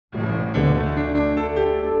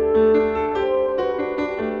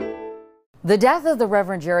The death of the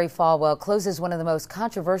Reverend Jerry Falwell closes one of the most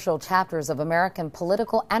controversial chapters of American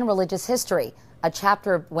political and religious history, a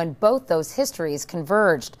chapter when both those histories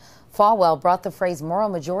converged. Falwell brought the phrase moral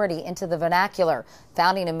majority into the vernacular,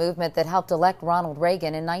 founding a movement that helped elect Ronald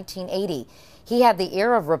Reagan in 1980. He had the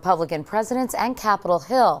ear of Republican presidents and Capitol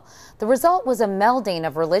Hill. The result was a melding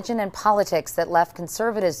of religion and politics that left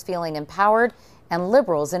conservatives feeling empowered and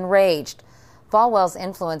liberals enraged. Falwell's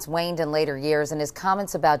influence waned in later years, and his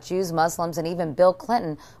comments about Jews, Muslims, and even Bill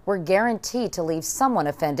Clinton were guaranteed to leave someone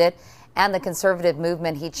offended, and the conservative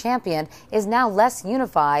movement he championed is now less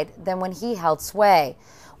unified than when he held sway.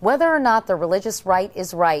 Whether or not the religious right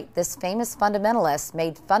is right, this famous fundamentalist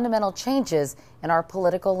made fundamental changes in our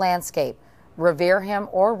political landscape. Revere him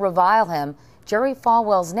or revile him, Jerry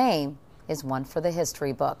Falwell's name is one for the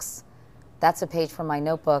history books. That's a page from my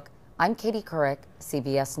notebook. I'm Katie Couric,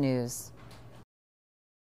 CBS News.